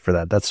good. Thank you for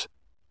that. That's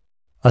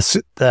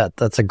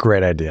a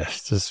great idea.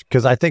 Just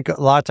because I think a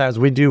lot of times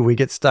we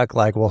get stuck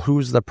like, well,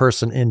 who's the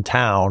person in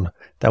town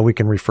that we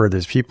can refer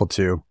these people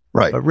to?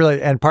 Right. But really,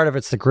 and part of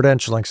it's the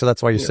credentialing. So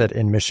that's why you said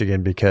in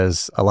Michigan,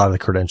 because a lot of the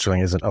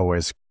credentialing isn't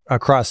always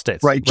across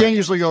states. Right. You can't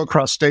usually go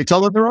across states,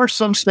 although there are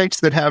some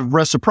states that have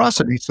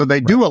reciprocity. So they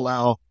do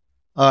allow,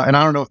 and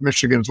I don't know if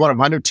Michigan is one of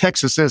them. I know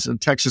Texas is,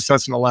 and Texas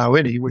doesn't allow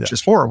any, which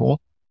is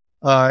horrible.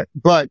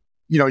 But,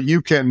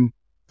 you can,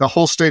 the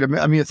whole state of,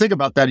 think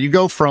about that. You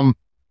go from,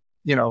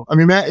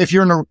 if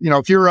you're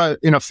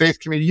in a faith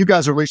community, you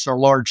guys are at least in a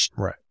large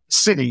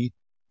city.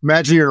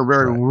 Imagine you're in a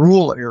very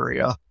rural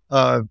area.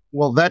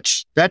 Well,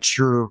 that's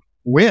your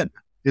win,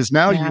 is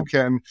now you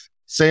can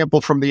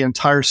sample from the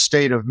entire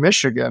state of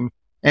Michigan.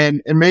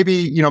 And maybe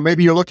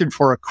you're looking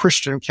for a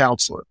Christian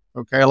counselor.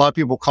 Okay. A lot of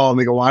people call and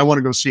they go, well, I want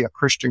to go see a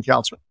Christian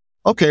counselor.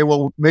 Okay.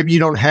 Well, maybe you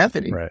don't have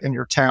any in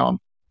your town,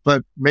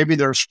 but maybe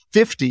there's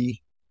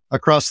 50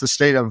 across the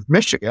state of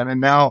Michigan.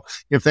 And now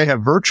if they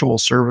have virtual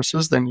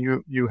services, then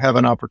you have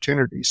an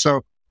opportunity.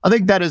 So I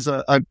think that is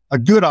a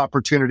good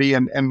opportunity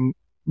and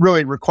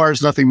really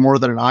requires nothing more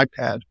than an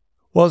iPad.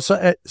 Well,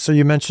 so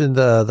you mentioned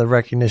the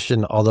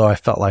recognition, although I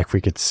felt like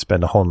we could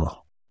spend a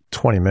whole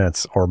 20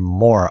 minutes or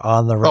more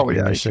on the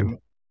recognition. Oh, yeah.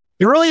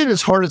 It really isn't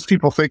as hard as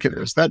people think it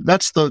is.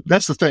 That's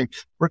the thing,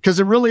 because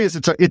it really is.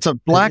 It's a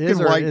black and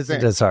white thing.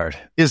 It is hard.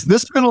 Is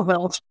this mental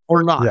health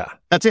or not? Yeah.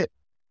 That's it.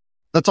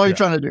 That's all you're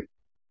trying to do.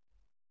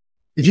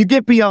 If you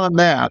get beyond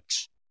that,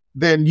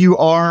 then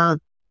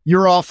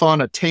you're off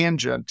on a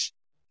tangent.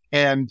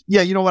 And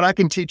yeah, you know what? I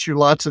can teach you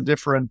lots of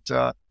different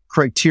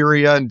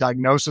criteria and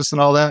diagnosis and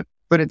all that,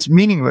 but it's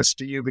meaningless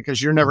to you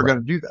because you're never going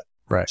to do that.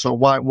 Right. So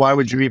why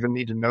would you even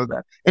need to know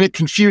that? And it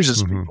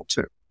confuses people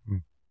too.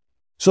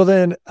 So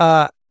then,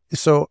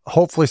 so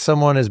hopefully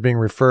someone is being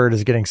referred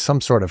as getting some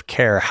sort of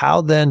care.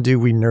 How then do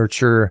we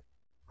nurture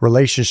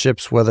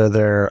relationships, whether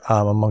they're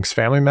amongst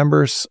family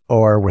members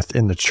or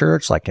within the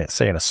church, like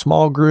say in a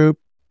small group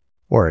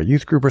or a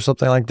youth group or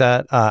something like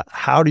that?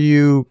 How do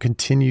you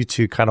continue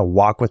to kind of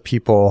walk with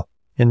people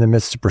in the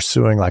midst of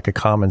pursuing like a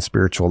common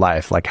spiritual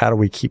life? Like, how do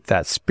we keep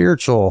that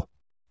spiritual?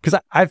 Because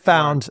I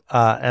found,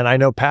 and I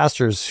know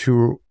pastors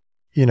who,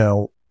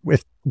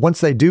 once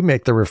they do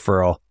make the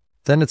referral,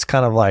 then it's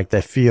kind of like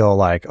they feel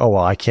like, oh,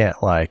 well, I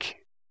can't like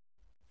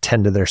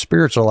tend to their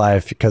spiritual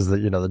life because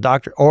the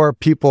doctor or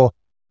people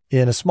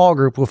in a small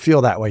group will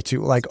feel that way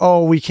too. Like,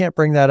 oh, we can't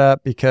bring that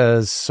up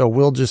so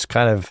we'll just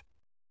kind of,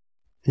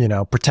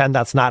 pretend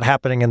that's not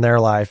happening in their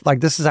life.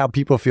 Like, this is how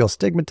people feel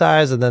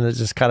stigmatized. And then it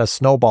just kind of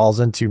snowballs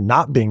into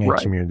not being in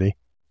community.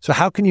 So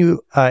how can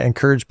you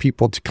encourage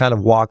people to kind of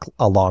walk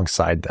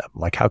alongside them?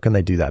 Like, how can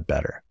they do that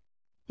better?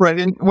 Right.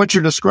 And what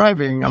you're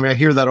describing, I mean, I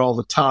hear that all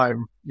the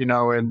time,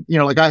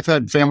 like I've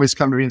had families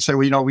come to me and say,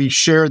 well, we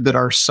shared that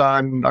our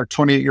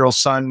 28-year-old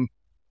son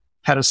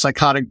had a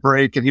psychotic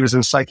break and he was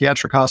in a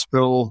psychiatric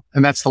hospital.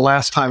 And that's the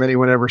last time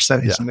anyone ever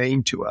said his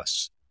name to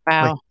us.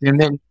 Wow.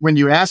 And then when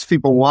you ask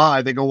people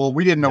why, they go, well,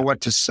 we didn't know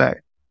what to say.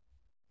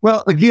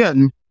 Well,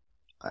 again,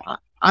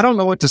 I don't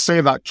know what to say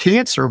about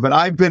cancer, but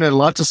I've been in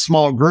lots of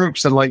small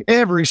groups and like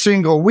every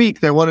single week,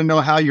 they want to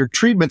know how your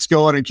treatment's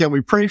going and can we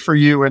pray for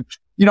you? And,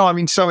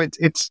 so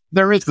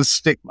there is the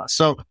stigma.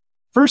 So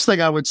first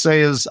thing I would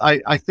say is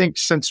I think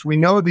since we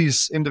know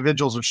these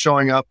individuals are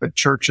showing up at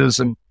churches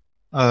and,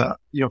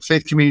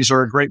 faith communities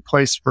are a great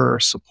place for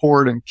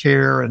support and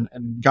care and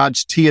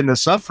God's teeing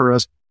this up for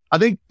us. I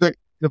think that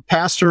the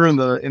pastor and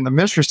the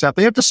ministry staff,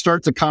 they have to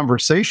start the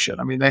conversation.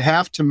 I mean, they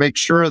have to make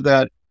sure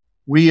that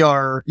we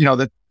are,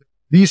 that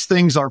these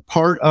things are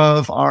part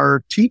of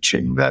our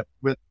teaching, that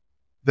we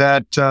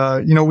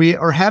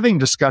are having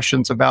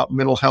discussions about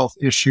mental health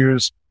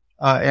issues,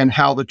 and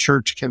how the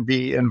church can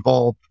be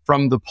involved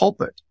from the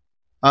pulpit.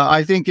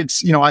 I think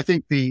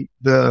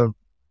the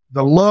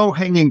low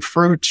hanging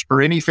fruit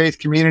for any faith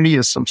community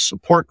is some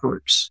support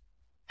groups.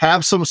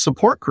 Have some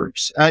support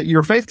groups at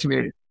your faith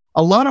community.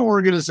 A lot of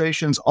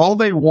organizations, all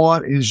they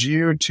want is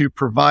you to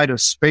provide a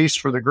space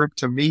for the group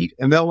to meet,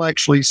 and they'll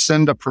actually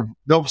send a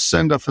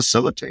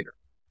facilitator.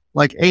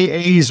 Like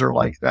AAs are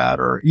like that,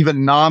 or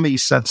even NAMI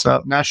sets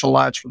up, National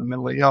Alliance for the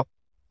Mentally Ill.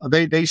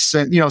 They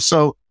send,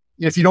 so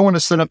if you don't want to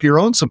set up your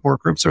own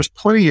support groups, there's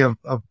plenty of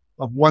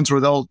ones where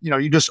they'll,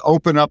 you just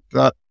open up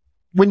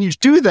when you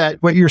do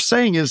that, what you're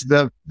saying is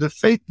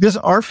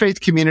our faith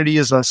community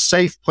is a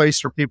safe place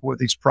for people with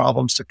these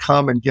problems to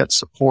come and get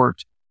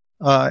support.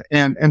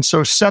 And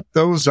so set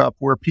those up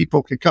where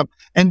people can come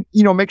and,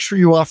 make sure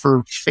you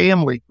offer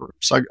family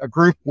groups, like a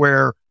group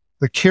where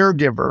the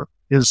caregiver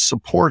is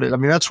supported. I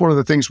mean, that's one of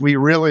the things we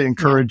really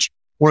encourage,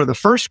 one of the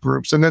first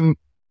groups. And then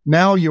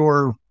now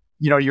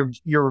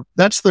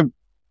that's the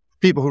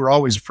people who are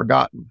always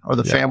forgotten are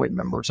the family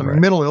members. I mean,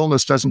 mental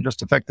illness doesn't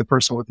just affect the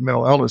person with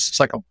mental illness. It's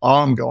like a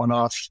bomb going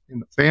off in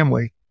the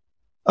family.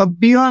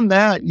 Beyond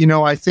that,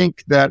 I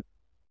think that,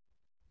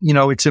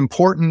 it's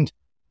important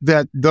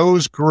that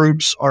those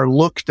groups are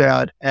looked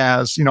at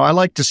as, I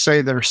like to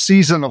say they're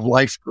season of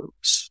life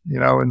groups,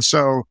 and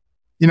so,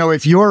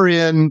 if you're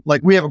in,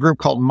 like we have a group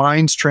called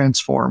Minds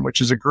Transform, which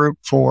is a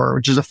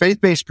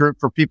faith-based group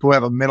for people who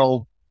have a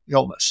mental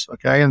illness.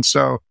 Okay. And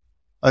so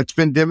it's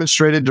been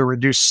demonstrated to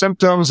reduce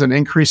symptoms and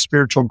increase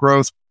spiritual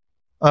growth.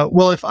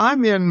 Well, if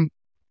I'm in,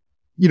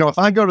 if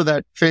I go to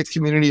that faith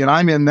community and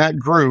I'm in that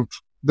group,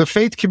 the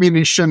faith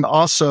community shouldn't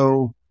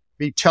also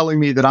be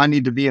telling me that I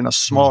need to be in a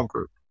small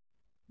group.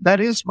 That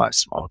is my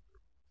small group.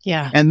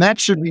 Yeah. And that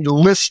should be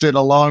listed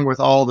along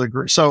with all the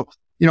groups. So,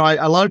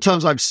 a lot of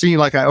times I've seen,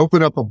 like I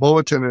open up a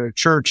bulletin in a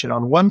church and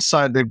on one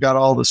side, they've got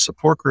all the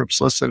support groups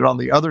listed. And on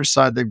the other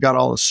side, they've got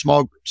all the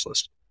small groups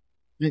listed.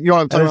 You know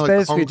what I'm talking about?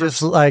 Basically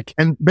just like,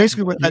 and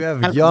basically what you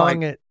have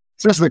young, this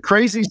is the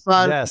crazy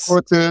side of the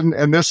bulletin,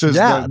 and this is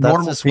the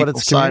normal people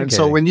side. And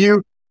so when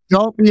you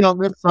don't be on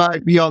this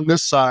side, be on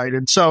this side.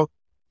 And so,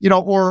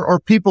 or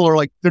people are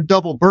like, they're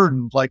double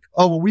burdened. Like,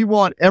 oh, well, we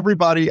want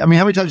everybody. I mean,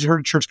 how many times you heard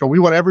a church go, we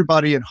want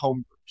everybody in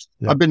home groups.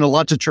 Yeah. I've been to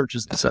lots of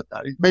churches that said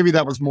that. Maybe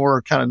that was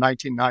more kind of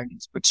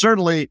 1990s, but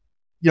certainly,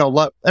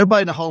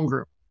 everybody in a home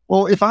group.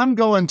 Well, if I'm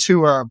going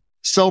to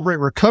Celebrate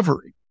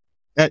Recovery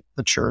at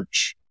the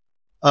church,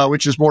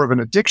 which is more of an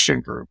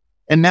addiction group,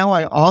 and now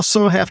I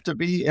also have to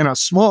be in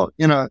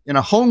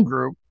a home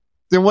group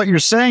then what you're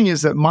saying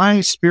is that my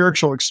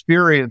spiritual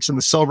experience in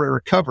the Celebrate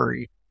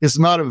Recovery is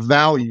not of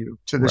value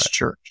to this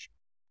church.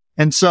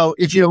 And so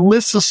if you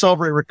list the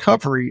Celebrate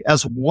Recovery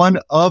as one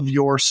of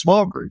your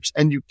small groups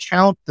and you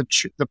count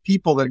the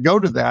people that go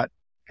to that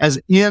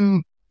as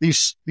in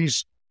these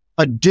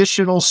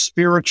additional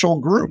spiritual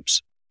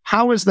groups,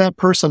 how is that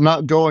person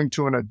not going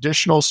to an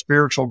additional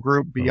spiritual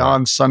group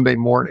beyond Sunday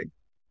morning?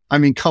 I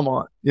mean, come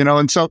on,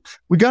 and so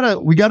we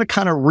gotta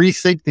kind of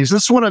rethink these.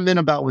 This is what I meant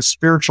about with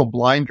spiritual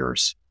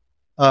blinders.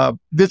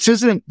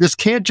 This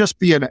can't just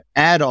be an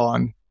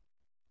add-on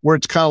where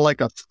it's kind of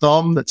like a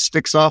thumb that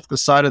sticks off the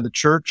side of the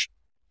church.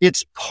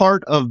 It's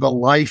part of the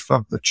life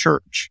of the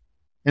church.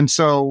 And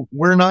so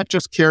we're not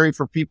just caring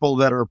for people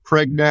that are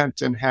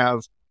pregnant and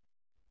have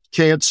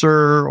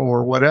cancer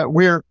or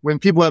whatever. When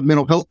people have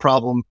mental health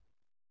problems,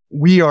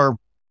 we're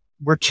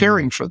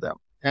caring for them.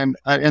 And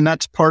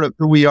that's part of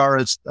who we are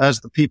as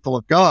the people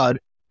of God.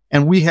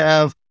 And we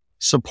have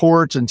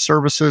support and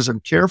services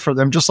and care for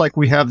them, just like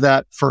we have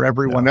that for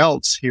everyone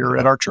else here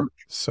at our church.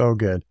 So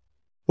good.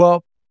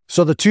 Well,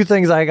 so the two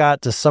things I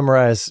got to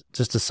summarize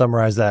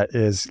that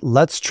is,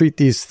 let's treat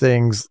these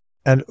things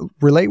and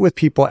relate with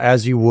people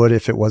as you would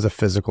if it was a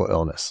physical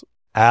illness.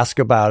 Ask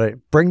about it,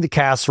 bring the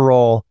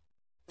casserole,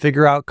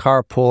 figure out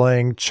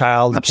carpooling,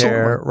 child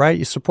care, right?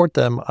 You support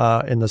them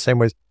in the same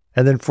ways.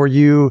 And then for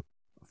you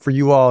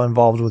all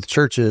involved with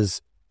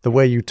churches, the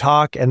way you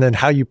talk and then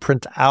how you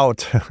print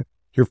out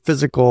your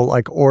physical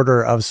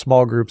order of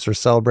small groups or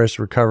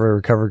celebration,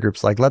 recovery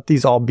groups, let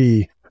these all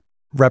be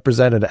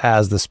represented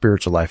as the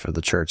spiritual life of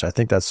the church. I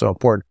think that's so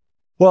important.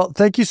 Well,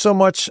 thank you so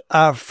much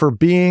for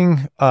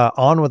being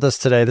on with us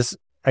today. This,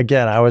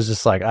 again, I was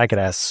just I could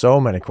ask so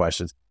many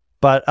questions,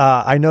 but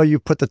I know you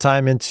put the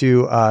time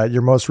into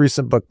your most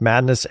recent book,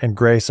 Madness and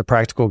Grace, A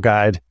Practical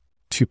Guide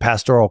to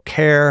Pastoral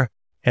Care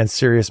and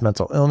Serious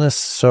Mental Illness.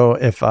 So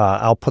if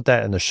I'll put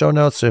that in the show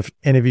notes. So if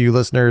any of you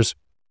listeners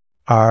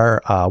are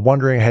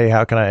wondering, hey,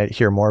 how can I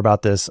hear more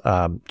about this?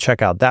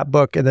 Check out that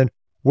book. And then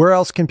where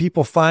else can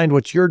people find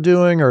what you're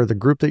doing or the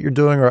group that you're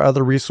doing or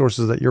other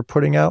resources that you're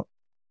putting out?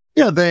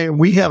 Yeah,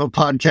 we have a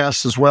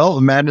podcast as well,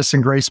 the Madness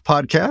and Grace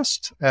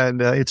podcast,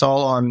 and it's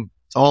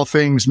all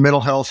things mental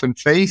health and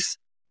faith.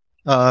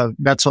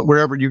 That's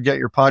wherever you get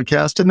your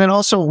podcast. And then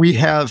also we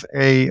have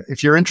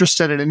if you're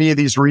interested in any of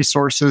these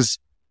resources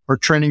or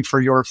training for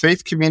your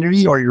faith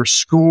community or your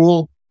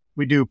school,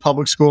 we do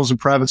public schools and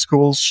private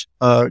schools.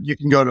 You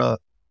can go to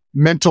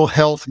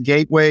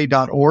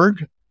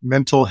mentalhealthgateway.org,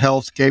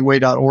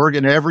 mentalhealthgateway.org,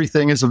 and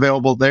everything is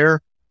available there.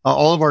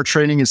 All of our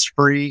training is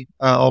free.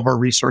 All of our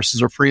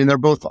resources are free, and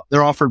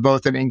they're offered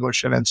both in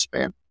English and in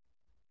Spanish.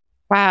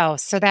 Wow.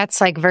 So that's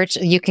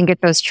virtual. You can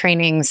get those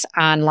trainings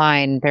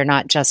online. They're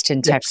not just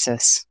in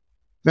Texas.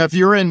 Now, if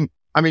you're in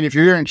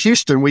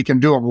Houston, we can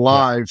do them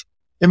live.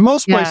 In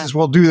most places,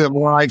 we'll do them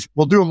live.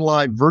 We'll do them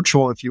live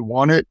virtual if you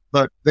want it,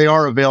 but they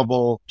are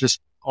available just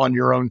on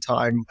your own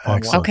time.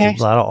 Okay.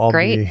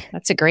 Great.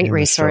 That's a great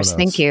resource.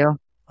 Thank you.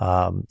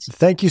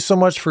 Thank you so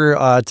much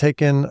for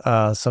taking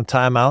some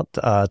time out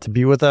to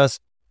be with us.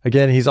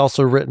 Again, he's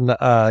also written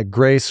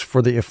Grace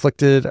for the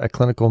Afflicted, a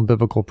clinical and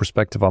biblical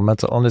perspective on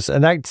mental illness.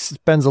 And that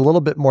spends a little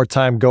bit more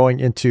time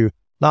going into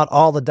not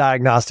all the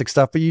diagnostic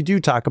stuff, but you do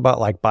talk about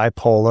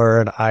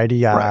bipolar and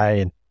IDI. Right.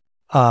 And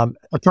I'm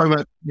talking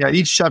about,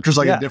 each chapter is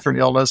a different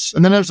illness.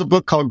 And then there's a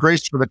book called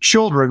Grace for the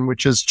Children,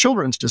 which is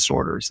children's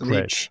disorders. And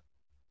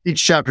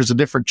each chapter is a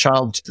different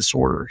child's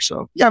disorder.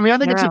 So, I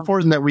think it's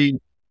important that we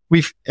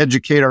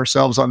educate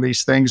ourselves on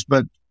these things,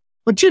 but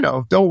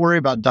don't worry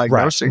about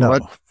diagnosing.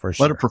 Let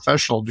a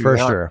professional do that. For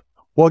sure.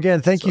 Well,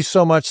 again, thank you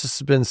so much. This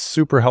has been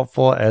super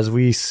helpful as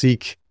we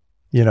seek,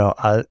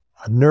 a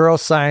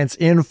neuroscience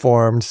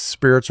informed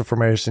spiritual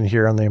formation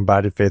here on the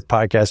Embodied Faith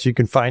podcast. You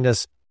can find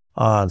us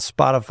on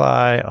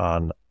Spotify,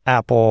 on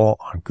Apple,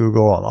 on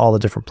Google, on all the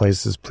different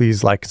places.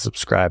 Please like and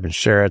subscribe and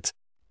share it.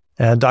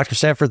 And Dr.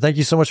 Stanford, thank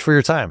you so much for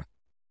your time.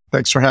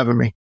 Thanks for having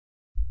me.